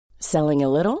Selling a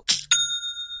little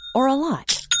or a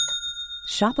lot?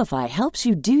 Shopify helps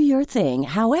you do your thing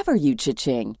however you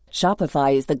cha-ching.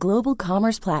 Shopify is the global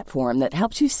commerce platform that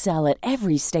helps you sell at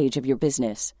every stage of your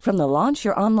business. From the launch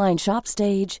your online shop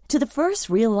stage to the first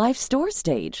real-life store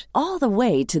stage, all the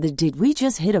way to the did we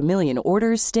just hit a million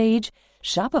orders stage.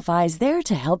 Shopify is there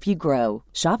to help you grow.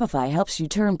 Shopify helps you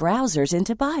turn browsers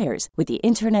into buyers with the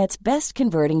internet's best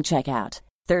converting checkout.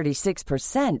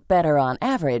 36% better on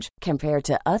average compared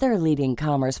to other leading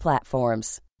commerce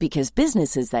platforms. Because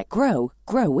businesses that grow,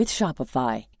 grow with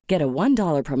Shopify. Get a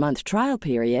 $1 per month trial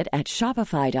period at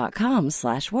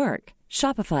shopify.com/work.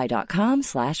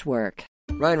 Shopify.com/work.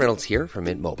 Ryan Reynolds here from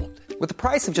Mint Mobile. With the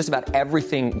price of just about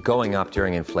everything going up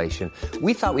during inflation,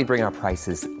 we thought we'd bring our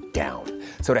prices down.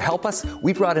 So to help us,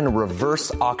 we brought in a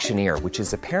reverse auctioneer, which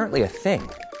is apparently a thing.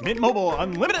 Mint Mobile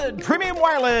Unlimited Premium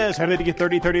Wireless. How to get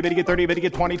 30, 30, bit to get 30, bit to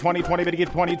get 20, 20, 20, bit to get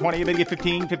 20, 20, bit to get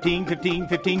 15, 15, 15,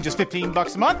 15, just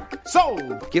 $15 a month?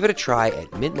 Sold! Give it a try at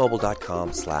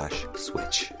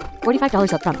mintmobile.com/switch.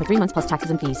 $45 up front for 3 months plus taxes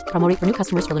and fees. Promo rate for new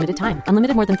customers for limited time.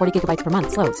 Unlimited more than 40 gigabytes per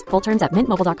month. Slows full terms at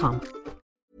mintmobile.com.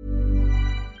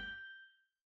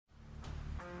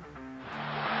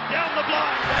 Down the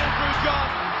blind, Andrew John.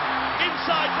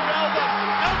 Inside for Albert.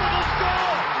 Albert will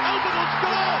score. Albert will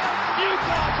score.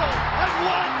 Newcastle have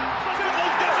won.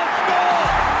 Fiddler's going to score.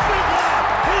 Fiddler,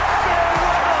 it's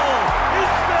farewell.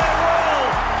 It's farewell.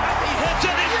 And he hits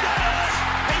it. He's got it.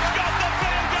 He's got the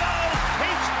field goal.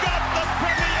 He's got the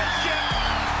premiership.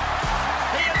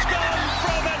 He has gone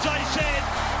from, as I said,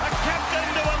 a captain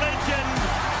to a legend.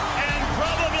 And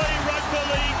probably rugby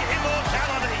league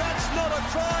immortality. That's not a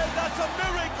try. That's a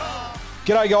miracle.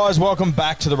 G'day guys, welcome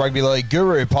back to the Rugby League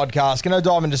Guru podcast. Going to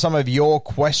dive into some of your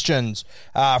questions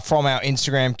from our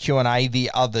Instagram Q&A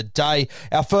the other day.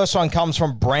 Our first one comes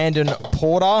from Brandon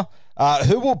Porter.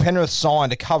 Who will Penrith sign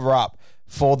to cover up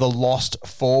for the lost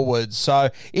forwards?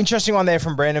 So, interesting one there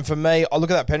from Brandon. For me, I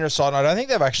look at that Penrith side and I don't think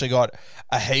they've actually got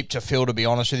a heap to fill, to be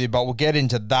honest with you, but we'll get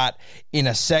into that in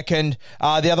a second.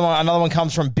 Another one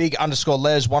comes from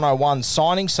Big_Les101,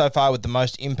 signing so far with the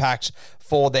most impact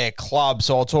for their club.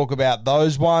 So I'll talk about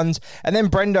those ones. And then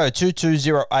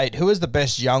Brendo2208, who is the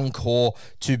best young core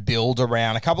to build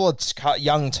around? A couple of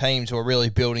young teams who are really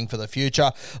building for the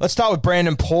future. Let's start with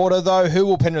Brandon Porter, though. Who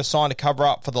will Penrith sign to cover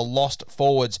up for the lost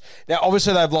forwards? Now,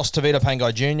 obviously, they've lost Tavita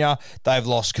Pangai Jr., they've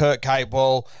lost Kurt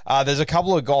Capewell. There's a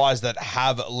couple of guys that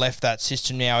have left that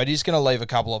system now. It is going to leave a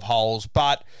couple of holes,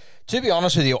 but to be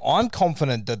honest with you, I'm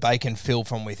confident that they can fill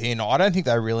from within. I don't think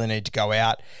they really need to go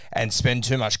out and spend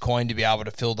too much coin to be able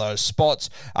to fill those spots.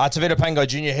 Tavita Pangai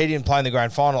Jr., he didn't play in the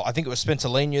grand final. I think it was Spencer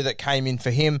Leniu that came in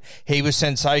for him. He was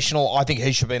sensational. I think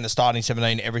he should be in the starting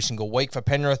 17 every single week for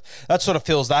Penrith. That sort of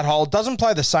fills that hole. Doesn't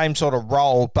play the same sort of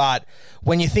role, but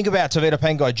when you think about Tavita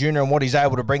Pangai Jr. and what he's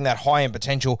able to bring, that high-end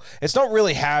potential, it's not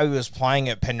really how he was playing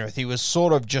at Penrith. He was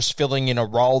sort of just filling in a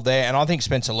role there, and I think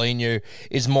Spencer Leniu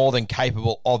is more than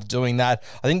capable of doing that.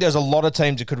 I think there's a lot of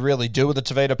teams that could really do with a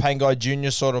Tavita Pangai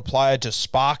Jr. sort of player to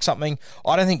spark something.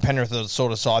 I don't think Penrith are the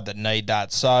sort of side that need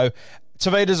that. So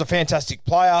Tavita's a fantastic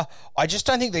player. I just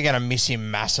don't think they're going to miss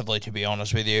him massively, to be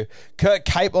honest with you. Kurt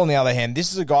Capewell, on the other hand,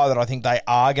 this is a guy that I think they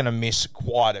are going to miss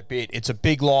quite a bit. It's a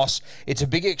big loss. It's a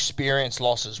big experience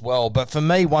loss as well. But for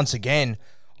me, once again,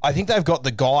 I think they've got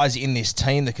the guys in this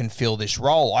team that can fill this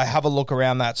role. I have a look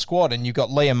around that squad, and you've got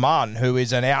Liam Martin, who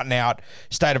is an out-and-out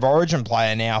State of Origin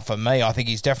player now for me. I think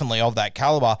he's definitely of that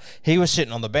calibre. He was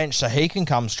sitting on the bench, so he can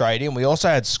come straight in. We also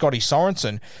had Scotty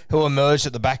Sorensen, who emerged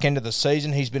at the back end of the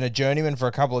season. He's been a journeyman for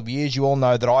a couple of years. You all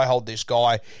know that I hold this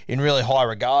guy in really high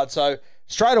regard. So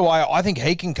straight away, I think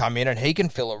he can come in and he can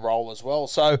fill a role as well.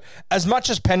 So as much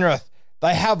as Penrith,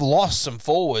 they have lost some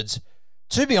forwards,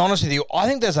 to be honest with you, I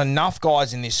think there's enough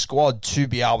guys in this squad to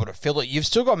be able to fill it. You've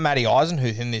still got Matty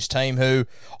Eisenhuth in this team, who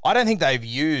I don't think they've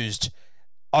used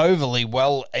overly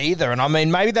well either. And I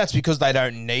mean, maybe that's because they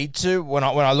don't need to. When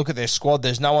I look at their squad,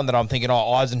 there's no one that I'm thinking,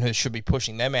 Eisenhuth should be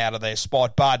pushing them out of their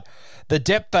spot. But the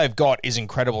depth they've got is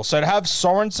incredible. So to have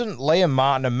Sorensen, Liam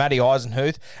Martin and Matty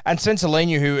Eisenhuth, and Spencer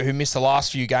Leniu, who missed the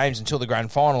last few games until the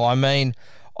grand final, I mean,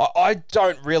 I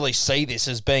don't really see this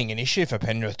as being an issue for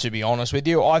Penrith, to be honest with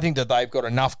you. I think that they've got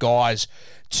enough guys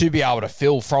to be able to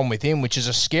fill from within, which is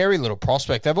a scary little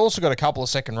prospect. They've also got a couple of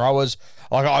second rowers.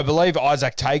 Like, I believe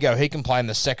Isaac Tago, he can play in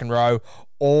the second row,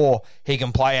 or he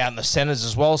can play out in the centres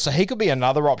as well. So he could be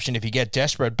another option if you get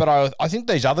desperate. But I think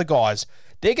these other guys,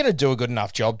 they're going to do a good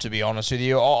enough job, to be honest with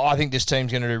you. I think this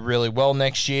team's going to do really well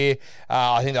next year.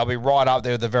 I think they'll be right up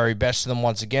there with the very best of them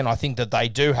once again. I think that they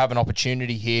do have an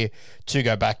opportunity here to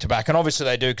go back-to-back. And obviously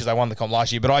they do because they won the comp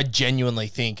last year, but I genuinely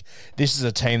think this is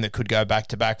a team that could go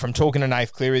back-to-back. From talking to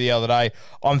Nath Cleary the other day,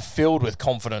 I'm filled with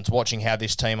confidence watching how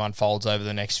this team unfolds over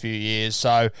the next few years.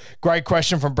 So, great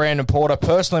question from Brandon Porter.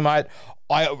 Personally, mate,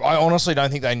 I honestly don't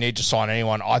think they need to sign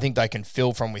anyone. I think they can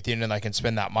fill from within and they can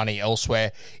spend that money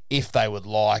elsewhere if they would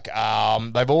like.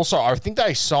 They've also, I think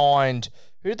they signed,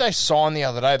 who did they sign the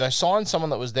other day? They signed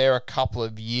someone that was there a couple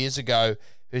of years ago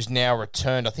who's now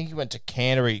returned. I think he went to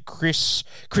Canterbury. Chris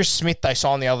Smith they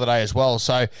signed the other day as well.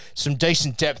 So some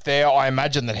decent depth there. I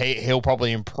imagine that he'll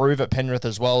probably improve at Penrith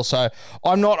as well. So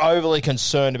I'm not overly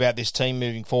concerned about this team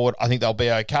moving forward. I think they'll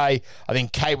be okay. I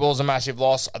think Capewell's a massive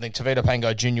loss. I think Tavita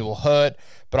Pangai Jr. will hurt.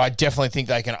 But I definitely think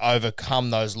they can overcome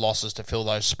those losses to fill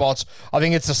those spots. I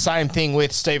think it's the same thing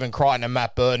with Stephen Crichton and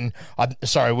Matt Burton.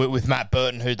 With Matt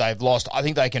Burton, who they've lost. I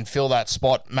think they can fill that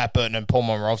spot. Matt Burton and Paul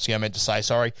Momirovski, I meant to say,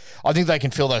 sorry. I think they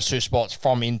can fill those two spots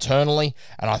from internally,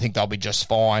 and I think they'll be just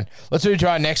fine. Let's move to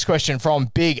our next question from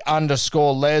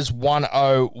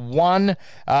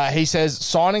Big_Les101. He says,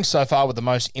 signing so far with the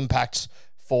most impacts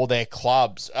for their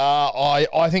clubs.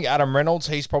 I think Adam Reynolds,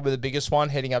 he's probably the biggest one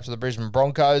heading up to the Brisbane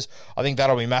Broncos. I think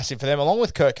that'll be massive for them, along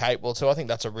with Kurt Capewell too. I think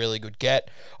that's a really good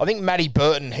get. I think Matty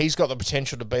Burton, he's got the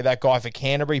potential to be that guy for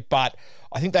Canterbury, but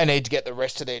I think they need to get the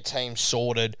rest of their team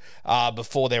sorted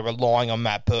before they're relying on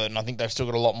Matt Burton. I think they've still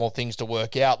got a lot more things to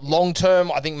work out. Long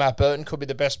term, I think Matt Burton could be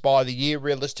the best buy of the year,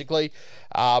 realistically,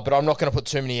 but I'm not going to put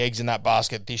too many eggs in that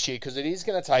basket this year because it is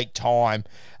going to take time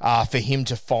for him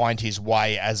to find his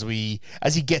way as he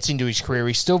gets into his career.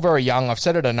 He's still very young. I've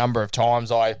said it a number of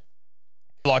times. I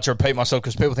like to repeat myself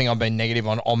because people think I'm being negative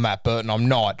on Matt Burton. I'm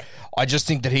not. I just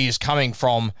think that he is coming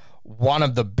from one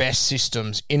of the best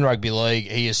systems in rugby league.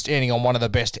 He is standing on one of the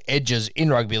best edges in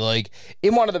rugby league,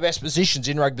 in one of the best positions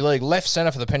in rugby league. Left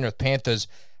centre for the Penrith Panthers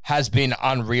has been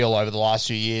unreal over the last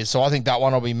few years. So I think that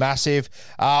one will be massive.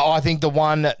 I think the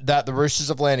one that the Roosters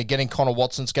have landed, getting Connor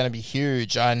Watson's going to be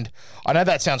huge. And I know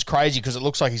that sounds crazy because it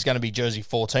looks like he's going to be jersey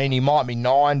 14. He might be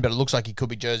 9, but it looks like he could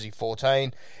be jersey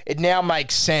 14. It now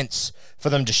makes sense for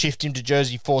them to shift him to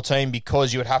jersey 14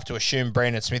 because you would have to assume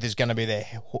Brandon Smith is going to be their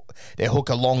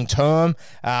hooker long term,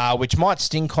 which might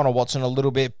sting Connor Watson a little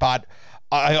bit, but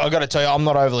I got to tell you, I'm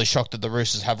not overly shocked that the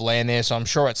Roosters have land there, so I'm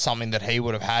sure it's something that he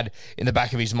would have had in the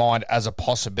back of his mind as a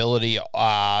possibility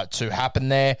to happen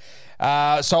there.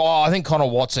 So I think Connor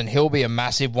Watson, he'll be a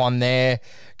massive one there.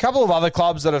 A couple of other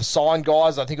clubs that have signed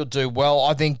guys I think will do well.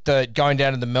 I think that going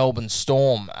down to the Melbourne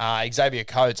Storm, Xavier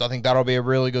Coates, I think that'll be a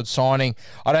really good signing.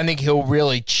 I don't think he'll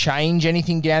really change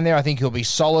anything down there. I think he'll be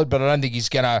solid, but I don't think he's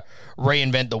going to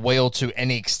reinvent the wheel to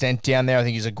any extent down there. I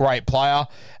think he's a great player.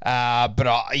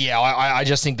 I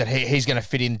just think that he's going to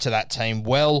fit into that team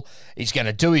well. He's going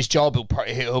to do his job.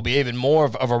 He'll be even more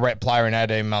of a rep player in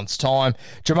 18 months' time.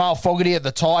 Jamal Fogarty at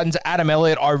the Titans. Adam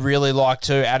Elliott, I really like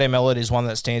too. Adam Elliott is one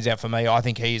that stands out for me. I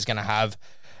think he's going to have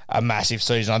a massive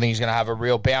season. I think he's going to have a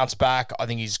real bounce back. I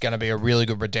think he's going to be a really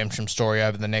good redemption story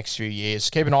over the next few years.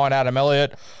 Keep an eye on Adam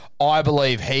Elliott. I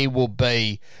believe he will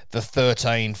be the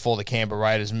 13 for the Canberra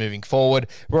Raiders moving forward.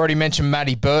 We already mentioned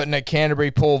Matty Burton at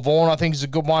Canterbury. Paul Vaughan, I think, is a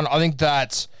good one. I think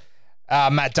that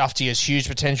Matt Duffy has huge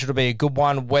potential to be a good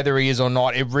one. Whether he is or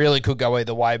not, it really could go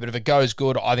either way. But if it goes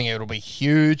good, I think it'll be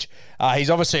huge.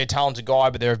 He's obviously a talented guy,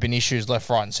 but there have been issues left,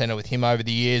 right, and centre with him over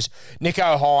the years.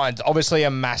 Nicho Hynes, obviously a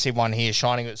massive one here,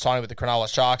 signing with the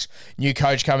Cronulla Sharks. New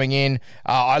coach coming in.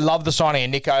 I love the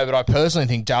signing of Nicho, but I personally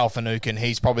think Dale Finucane,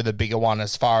 he's probably the bigger one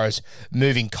as far as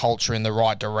moving culture in the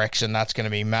right direction. That's going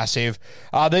to be massive.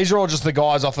 These are all just the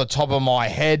guys off the top of my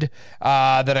head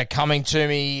that are coming to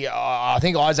me. I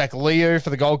think Isaac Liu for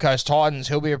the Gold Coast Titans,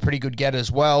 he'll be a pretty good get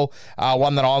as well.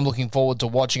 One that I'm looking forward to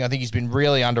watching. I think he's been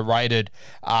really underrated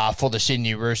for the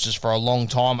Sydney Roosters for a long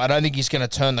time. I don't think he's going to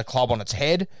turn the club on its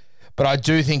head, but I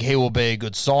do think he will be a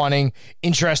good signing.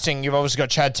 Interesting, you've obviously got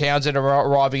Chad Townsend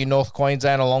arriving in North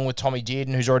Queensland along with Tommy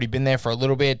Dearden, who's already been there for a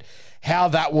little bit. How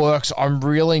that works, I'm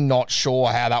really not sure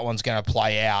how that one's going to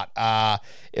play out.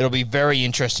 It'll be very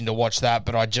interesting to watch that,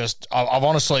 but I'm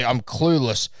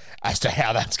clueless as to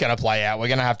how that's going to play out. We're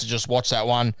going to have to just watch that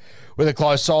one with a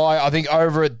close eye. I think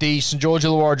over at the St. George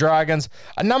Illawarra Dragons,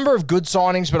 a number of good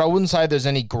signings, but I wouldn't say there's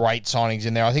any great signings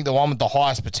in there. I think the one with the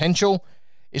highest potential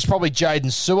is probably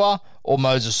Jaden Sewer or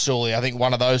Moses Sully. I think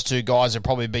one of those two guys would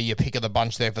probably be your pick of the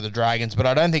bunch there for the Dragons, but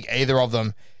I don't think either of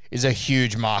them is a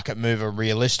huge market mover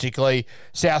realistically.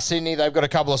 South Sydney, they've got a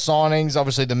couple of signings.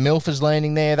 Obviously, the MILF is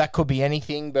landing there. That could be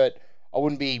anything, but I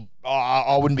wouldn't be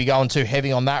I wouldn't be going too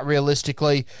heavy on that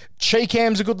realistically.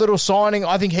 Cheekham's a good little signing.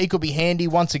 I think he could be handy.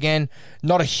 Once again,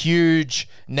 not a huge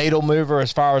needle mover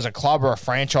as far as a club or a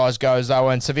franchise goes, though.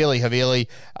 And Havili,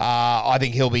 I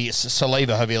think he'll be...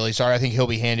 Saliva Havili, sorry. I think he'll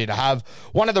be handy to have.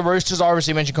 One of the Roosters, I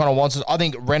obviously mentioned Connor Watson. I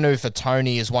think Renu for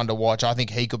Tony is one to watch. I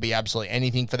think he could be absolutely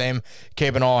anything for them.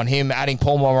 Keep an eye on him. Adding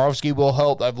Paul Momirovski will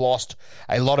help. They've lost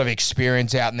a lot of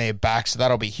experience out in their back, so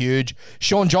that'll be huge.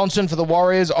 Sean Johnson for the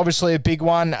Warriors, obviously a big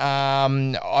one.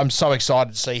 I'm so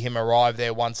excited to see him arrive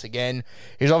there once again.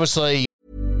 He's obviously...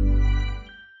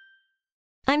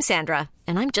 I'm Sandra,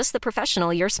 and I'm just the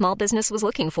professional your small business was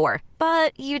looking for.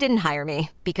 But you didn't hire me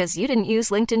because you didn't use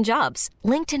LinkedIn Jobs.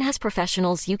 LinkedIn has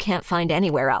professionals you can't find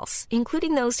anywhere else,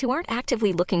 including those who aren't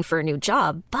actively looking for a new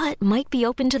job, but might be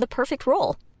open to the perfect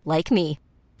role, like me.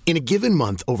 In a given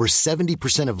month, over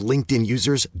 70% of LinkedIn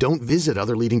users don't visit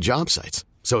other leading job sites.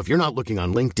 So if you're not looking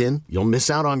on LinkedIn, you'll miss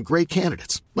out on great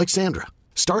candidates like Sandra.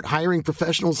 Start hiring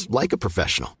professionals like a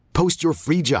professional. Post your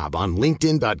free job on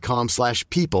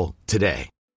linkedin.com/people today.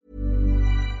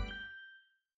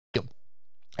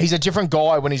 He's a different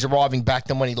guy when he's arriving back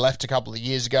than when he left a couple of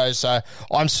years ago, so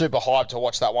I'm super hyped to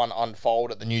watch that one unfold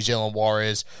at the New Zealand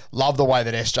Warriors. Love the way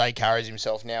that SJ carries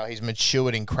himself now. He's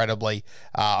matured incredibly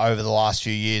over the last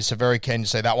few years, so very keen to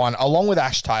see that one, along with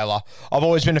Ash Taylor. I've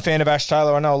always been a fan of Ash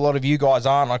Taylor. I know a lot of you guys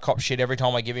aren't. I cop shit every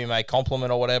time I give him a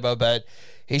compliment or whatever, but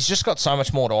he's just got so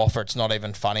much more to offer. It's not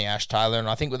even funny, Ash Taylor. And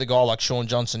I think with a guy like Sean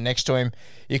Johnson next to him,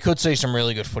 you could see some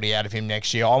really good footy out of him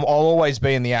next year. I'll always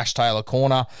be in the Ash Taylor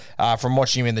corner. From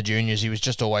watching him in the juniors, he was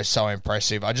just always so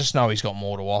impressive. I just know he's got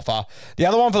more to offer. The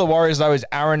other one for the Warriors, though, is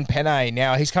Aaron Pene.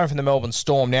 Now, he's coming from the Melbourne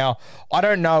Storm. Now, I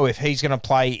don't know if he's going to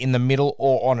play in the middle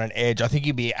or on an edge. I think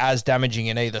he'd be as damaging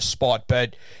in either spot,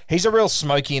 but he's a real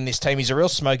smoky in this team. He's a real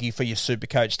smoky for your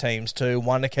Supercoach teams, too.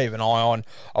 One to keep an eye on.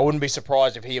 I wouldn't be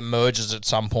surprised if he emerges at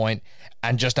some point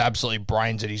and just absolutely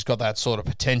brains it. He's got that sort of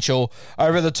potential.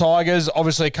 Over the Tigers,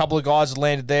 obviously a couple of guys have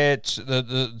landed there.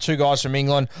 The two guys from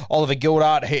England, Oliver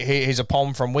Gildart, he's a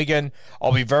Pom from Wigan.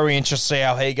 I'll be very interested to see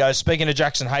how he goes. Speaking of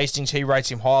Jackson Hastings, he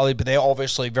rates him highly, but they're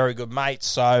obviously very good mates.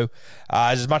 So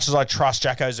as much as I trust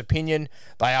Jacko's opinion,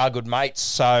 they are good mates.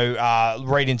 So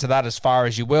read into that as far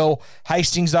as you will.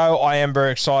 Hastings, though, I am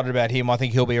very excited about him. I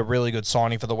think he'll be a really good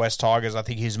signing for the West Tigers. I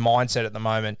think his mindset at the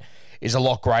moment is a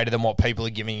lot greater than what people are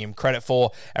giving him credit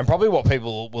for, and probably what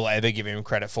people will ever give him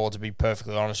credit for, to be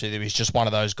perfectly honest with you. He's just one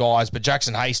of those guys. But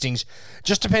Jackson Hastings,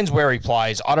 just depends where he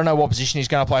plays. I don't know what position he's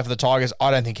going to play for the Tigers. I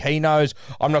don't think he knows.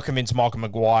 I'm not convinced Michael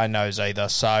Maguire knows either.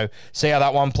 So see how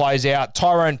that one plays out.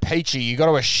 Tyrone Peachey, you got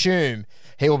to assume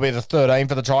he will be the 13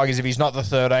 for the Tigers. If he's not the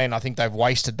 13, I think they've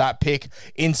wasted that pick.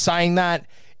 In saying that,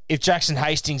 if Jackson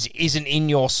Hastings isn't in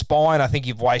your spine, I think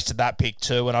you've wasted that pick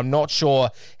too, and I'm not sure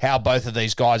how both of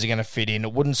these guys are going to fit in.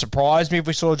 It wouldn't surprise me if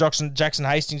we saw Jackson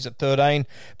Hastings at 13,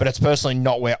 but it's personally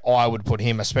not where I would put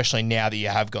him, especially now that you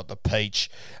have got the peach.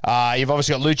 You've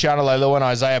obviously got Luciano Leilua and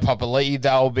Isaiah Papali'i.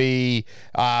 They'll be...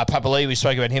 Papali'i, we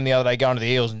spoke about him the other day, going to the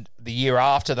Eels the year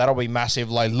after. That'll be massive.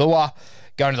 Leilua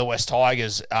going to the West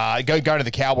Tigers, going to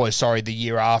the Cowboys, the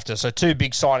year after. So two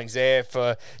big signings there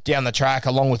for down the track,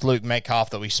 along with Luke Metcalf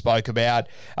that we spoke about.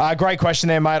 Great question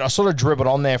there, mate. I sort of dribbled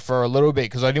on there for a little bit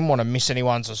because I didn't want to miss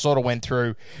anyone, so I sort of went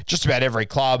through just about every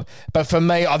club. But for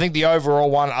me, I think the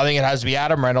overall one, I think it has to be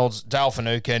Adam Reynolds, Dale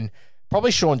Finucane,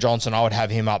 probably Sean Johnson. I would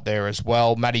have him up there as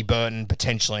well. Matty Burton,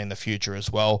 potentially in the future as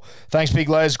well. Thanks, Big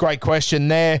Les. Great question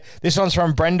there. This one's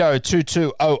from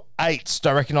Brendo2208.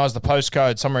 Don't recognise the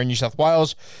postcode, somewhere in New South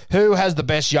Wales. Who has the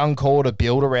best young core to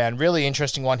build around? Really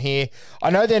interesting one here. I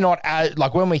know they're not,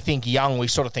 like when we think young, we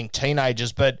sort of think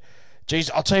teenagers, but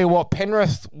geez, I'll tell you what,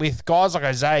 Penrith, with guys like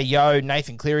Isaiah Yeo,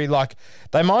 Nathan Cleary, like,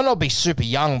 they might not be super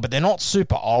young, but they're not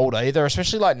super old either,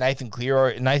 especially like Nathan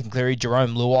Cleary,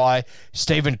 Jerome Luai,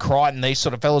 Stephen Crichton, these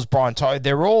sort of fellas, Brian To'o,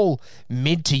 they're all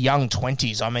mid to young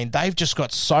 20s. I mean, they've just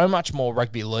got so much more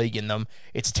rugby league in them.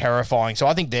 It's terrifying. So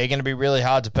I think they're going to be really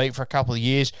hard to beat for a couple of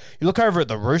years. You look over at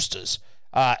the Roosters,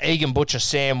 Egan Butcher,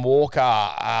 Sam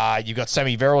Walker, you've got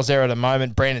Sammy Verrills there at the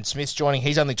moment. Brandon Smith's joining.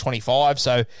 He's only 25,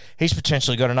 so he's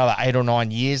potentially got another 8 or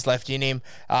 9 years left in him.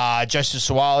 Joseph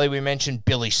Suwali, we mentioned,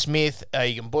 Billy Smith,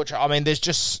 Egan Butcher. I mean, there's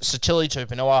just Satili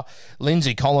Tupanua,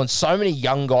 Lindsay Collins, so many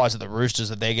young guys at the Roosters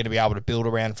that they're going to be able to build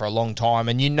around for a long time.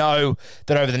 And you know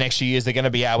that over the next few years, they're going to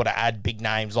be able to add big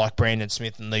names like Brandon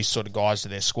Smith and these sort of guys to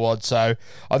their squad. So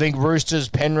I think Roosters,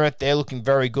 Penrith, they're looking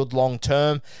very good long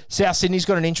term. South Sydney's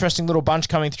got an interesting little bunch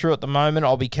coming through at the moment.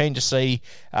 I'll be keen to see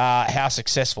how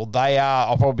successful they are.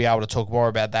 I'll probably be able to talk more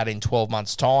about that in 12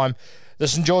 months' time. The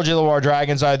St. George Illawarra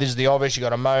Dragons, though, this is the obvious. You've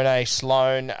got Amone,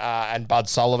 Sloan, and Bud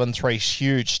Sullivan, three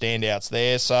huge standouts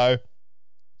there. So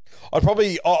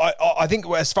I think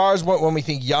as far as when we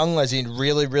think young, as in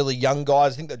really, really young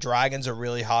guys, I think the Dragons are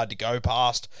really hard to go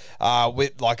past.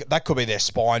 That could be their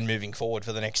spine moving forward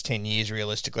for the next 10 years,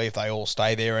 realistically, if they all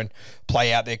stay there and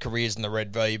play out their careers in the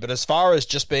Red V. But as far as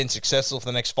just being successful for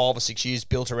the next 5 or 6 years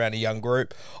built around a young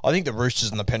group, I think the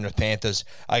Roosters and the Penrith Panthers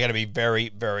are going to be very,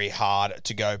 very hard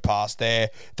to go past there.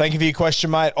 Thank you for your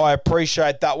question, mate. I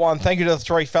appreciate that one. Thank you to the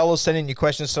three fellas sending your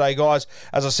questions today, guys.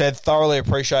 As I said, thoroughly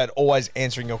appreciate always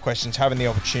answering your questions, having the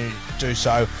opportunity to do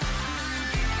so.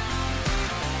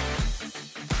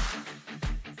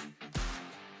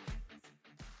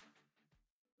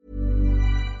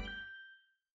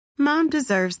 Mom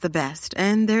deserves the best,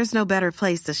 and there's no better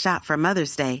place to shop for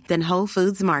Mother's Day than Whole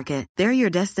Foods Market. They're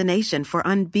your destination for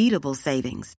unbeatable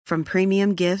savings, from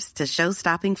premium gifts to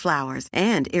show-stopping flowers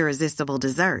and irresistible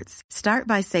desserts. Start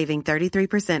by saving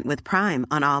 33% with Prime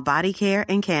on all body care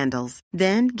and candles.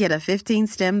 Then get a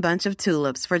 15-stem bunch of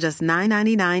tulips for just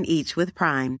 $9.99 each with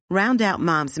Prime. Round out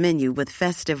Mom's menu with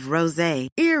festive rosé,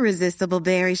 irresistible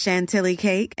berry chantilly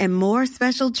cake, and more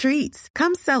special treats.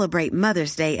 Come celebrate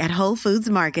Mother's Day at Whole Foods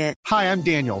Market. Hi, I'm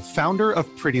Daniel, founder of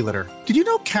Pretty Litter. Did you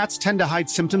know cats tend to hide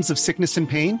symptoms of sickness and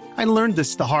pain? I learned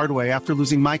this the hard way after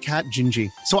losing my cat,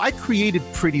 Gingy. So I created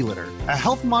Pretty Litter, a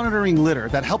health monitoring litter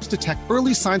that helps detect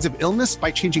early signs of illness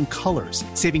by changing colors,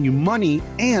 saving you money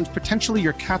and potentially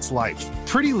your cat's life.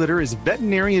 Pretty Litter is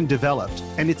veterinarian developed,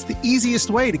 and it's the easiest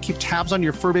way to keep tabs on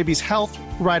your fur baby's health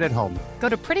right at home. Go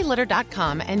to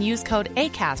prettylitter.com and use code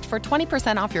ACAST for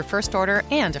 20% off your first order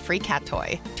and a free cat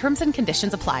toy. Terms and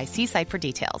conditions apply. See site for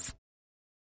details.